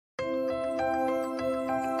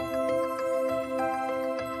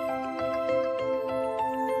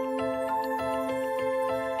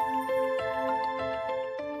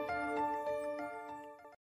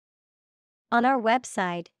On our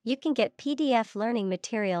website, you can get PDF learning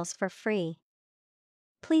materials for free.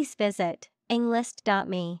 Please visit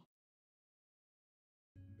englist.me.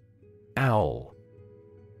 Owl.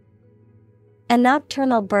 A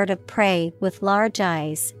nocturnal bird of prey with large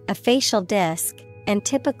eyes, a facial disc, and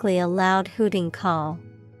typically a loud hooting call.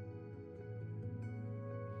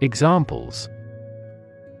 Examples: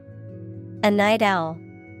 A night owl.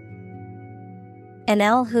 An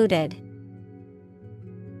owl hooted.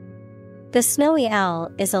 The snowy owl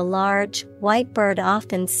is a large, white bird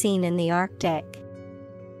often seen in the Arctic.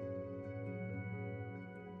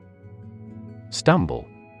 Stumble.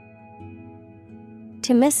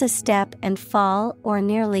 To miss a step and fall or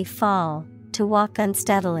nearly fall, to walk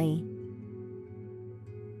unsteadily.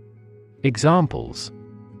 Examples: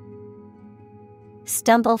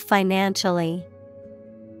 Stumble financially.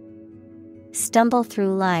 Stumble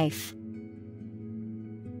through life.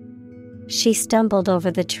 She stumbled over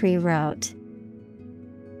the tree root.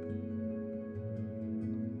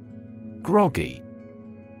 Groggy.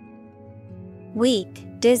 Weak,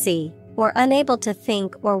 dizzy, or unable to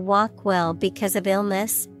think or walk well because of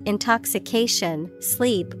illness, intoxication,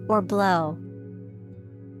 sleep, or blow.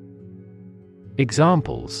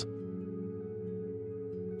 Examples: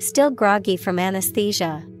 Still groggy from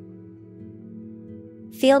anesthesia.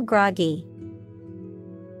 Feel groggy.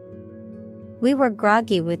 We were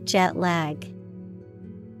groggy with jet lag.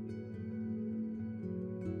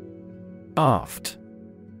 Aft.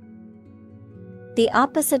 The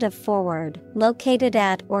opposite of forward, located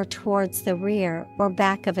at or towards the rear or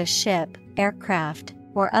back of a ship, aircraft,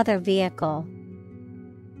 or other vehicle.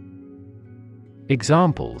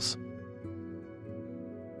 Examples: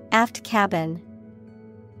 Aft cabin.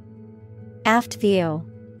 Aft view.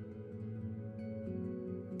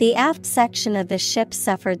 The aft section of the ship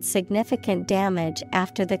suffered significant damage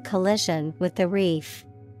after the collision with the reef.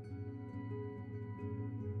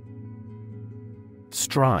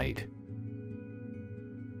 Stride.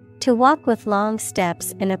 To walk with long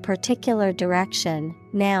steps in a particular direction,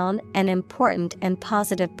 noun, an important and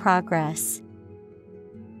positive progress.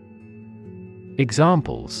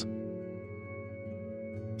 Examples: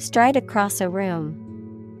 Stride across a room.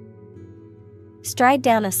 Stride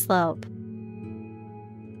down a slope.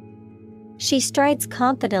 She strides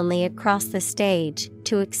confidently across the stage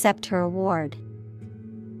to accept her award.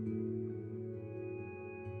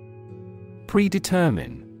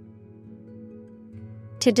 Predetermine.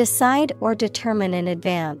 To decide or determine in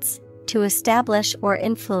advance, to establish or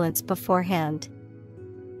influence beforehand.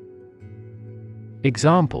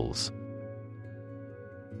 Examples: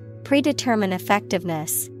 Predetermine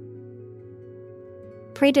effectiveness.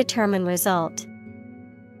 Predetermine result.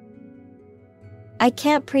 I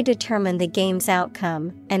can't predetermine the game's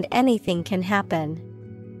outcome, and anything can happen.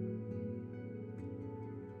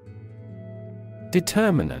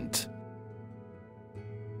 Determinant.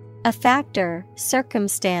 A factor,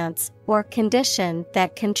 circumstance, or condition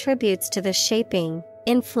that contributes to the shaping,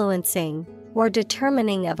 influencing, or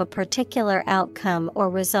determining of a particular outcome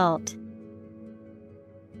or result.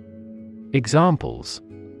 Examples: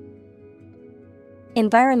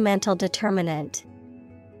 Environmental determinant.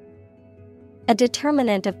 A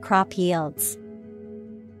determinant of crop yields.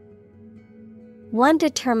 One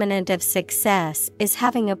determinant of success is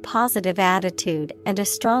having a positive attitude and a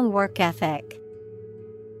strong work ethic.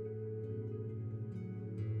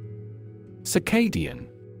 Circadian.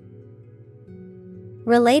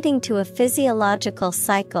 Relating to a physiological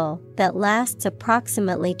cycle that lasts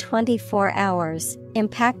approximately 24 hours,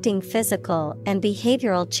 impacting physical and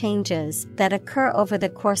behavioral changes that occur over the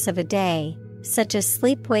course of a day, such as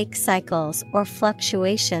sleep-wake cycles or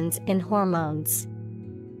fluctuations in hormones.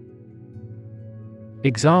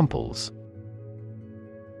 Examples: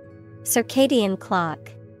 Circadian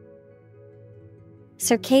clock.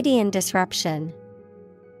 Circadian disruption.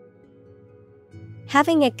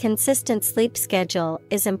 Having a consistent sleep schedule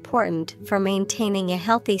is important for maintaining a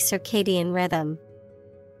healthy circadian rhythm.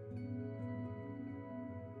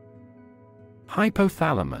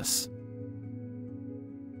 Hypothalamus.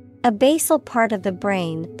 A basal part of the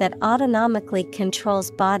brain that autonomically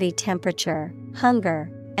controls body temperature,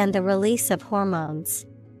 hunger, and the release of hormones.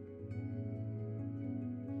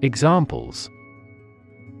 Examples: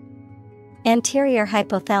 Anterior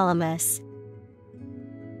hypothalamus.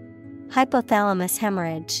 Hypothalamus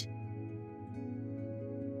hemorrhage.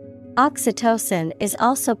 Oxytocin is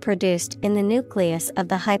also produced in the nucleus of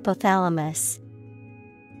the hypothalamus.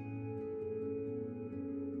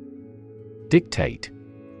 Dictate.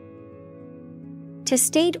 To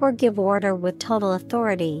state or give order with total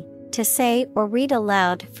authority, to say or read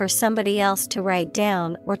aloud for somebody else to write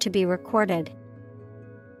down or to be recorded.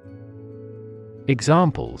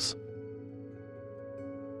 Examples: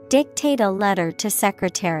 dictate a letter to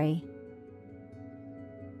secretary.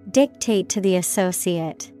 Dictate to the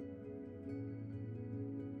associate.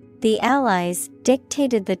 The Allies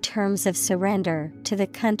dictated the terms of surrender to the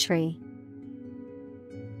country.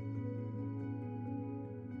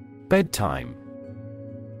 Bedtime.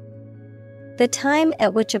 The time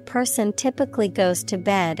at which a person typically goes to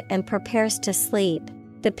bed and prepares to sleep,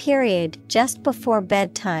 the period just before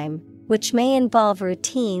bedtime, which may involve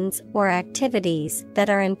routines or activities that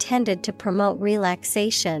are intended to promote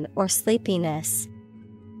relaxation or sleepiness.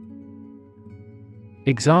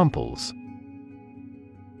 Examples: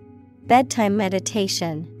 bedtime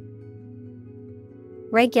meditation.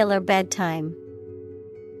 Regular bedtime.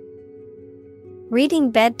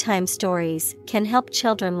 Reading bedtime stories can help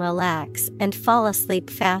children relax and fall asleep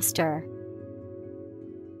faster.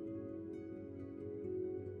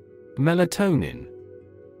 Melatonin.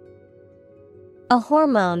 A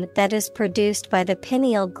hormone that is produced by the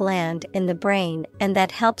pineal gland in the brain and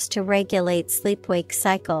that helps to regulate sleep-wake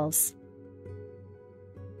cycles.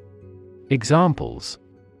 Examples: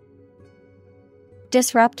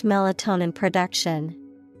 disrupt melatonin production.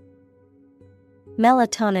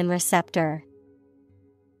 Melatonin receptor.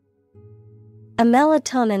 A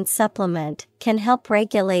melatonin supplement can help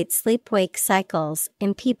regulate sleep-wake cycles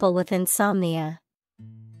in people with insomnia.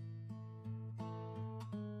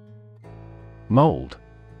 Mold.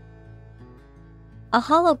 A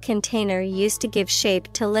hollow container used to give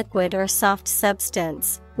shape to liquid or soft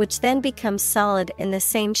substance, which then becomes solid in the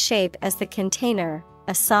same shape as the container,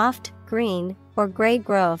 a soft, green, or gray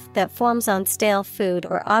growth that forms on stale food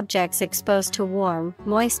or objects exposed to warm,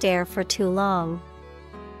 moist air for too long.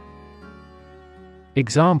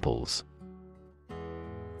 Examples: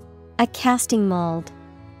 a casting mold.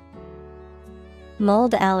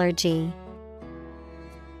 Mold allergy.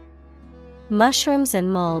 Mushrooms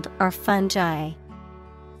and mold are fungi.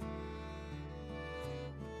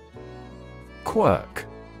 Quirk.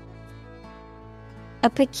 A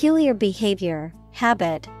peculiar behavior,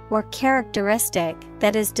 habit, or characteristic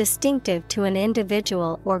that is distinctive to an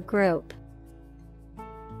individual or group.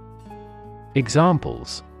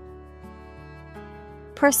 Examples: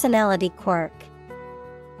 personality quirk.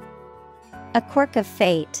 A quirk of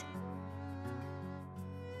fate.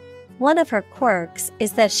 One of her quirks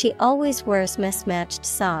is that she always wears mismatched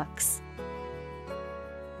socks.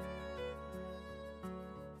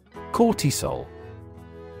 Cortisol.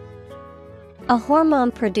 A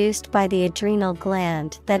hormone produced by the adrenal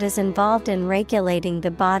gland that is involved in regulating the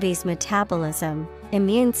body's metabolism,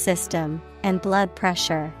 immune system, and blood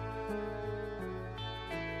pressure.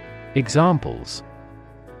 Examples: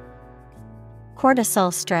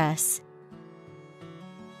 cortisol stress.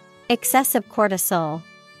 Excessive cortisol.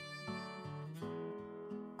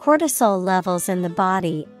 Cortisol levels in the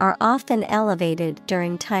body are often elevated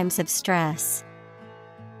during times of stress.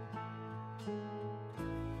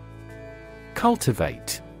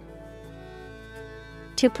 Cultivate.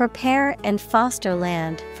 To prepare and foster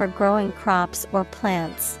land for growing crops or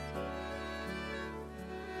plants.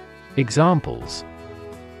 Examples: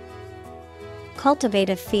 cultivate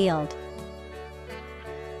a field.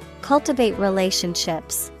 Cultivate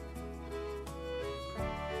relationships.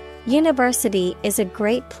 University is a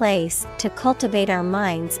great place to cultivate our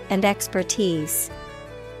minds and expertise.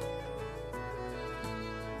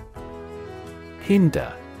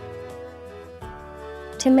 Hinder.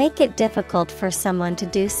 To make it difficult for someone to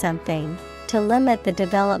do something, to limit the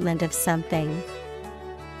development of something.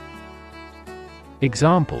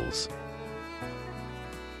 Examples: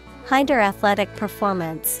 hinder athletic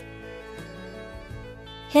performance.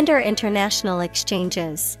 Hinder international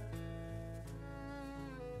exchanges.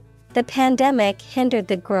 The pandemic hindered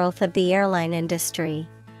the growth of the airline industry.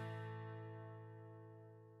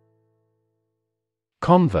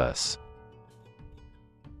 Converse.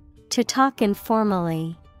 To talk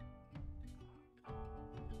informally.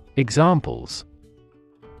 Examples: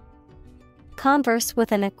 converse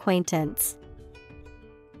with an acquaintance.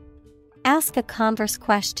 Ask a converse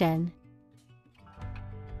question.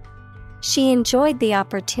 She enjoyed the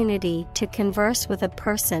opportunity to converse with a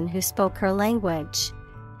person who spoke her language.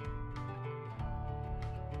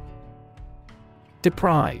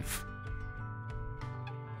 Deprive.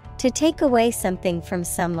 To take away something from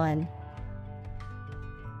someone.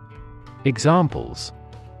 Examples: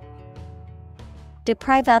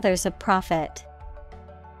 deprive others of profit.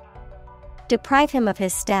 Deprive him of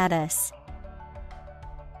his status.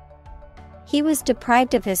 He was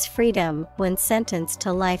deprived of his freedom when sentenced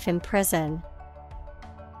to life in prison.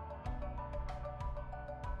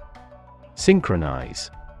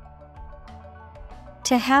 Synchronize.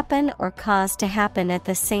 To happen or cause to happen at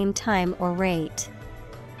the same time or rate.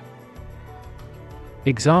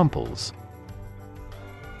 Examples: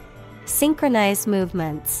 Synchronize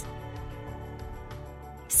movements.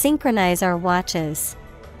 Synchronize our watches.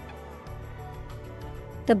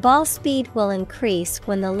 The ball speed will increase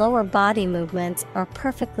when the lower body movements are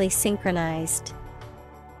perfectly synchronized.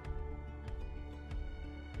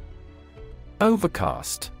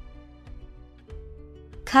 Overcast.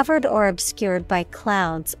 Covered or obscured by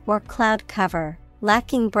clouds or cloud cover,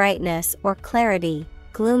 lacking brightness or clarity,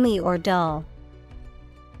 gloomy or dull.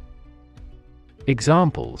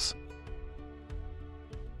 Examples: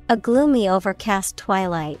 A gloomy overcast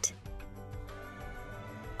twilight.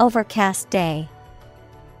 Overcast day.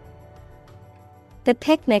 The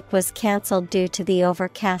picnic was canceled due to the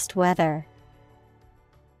overcast weather.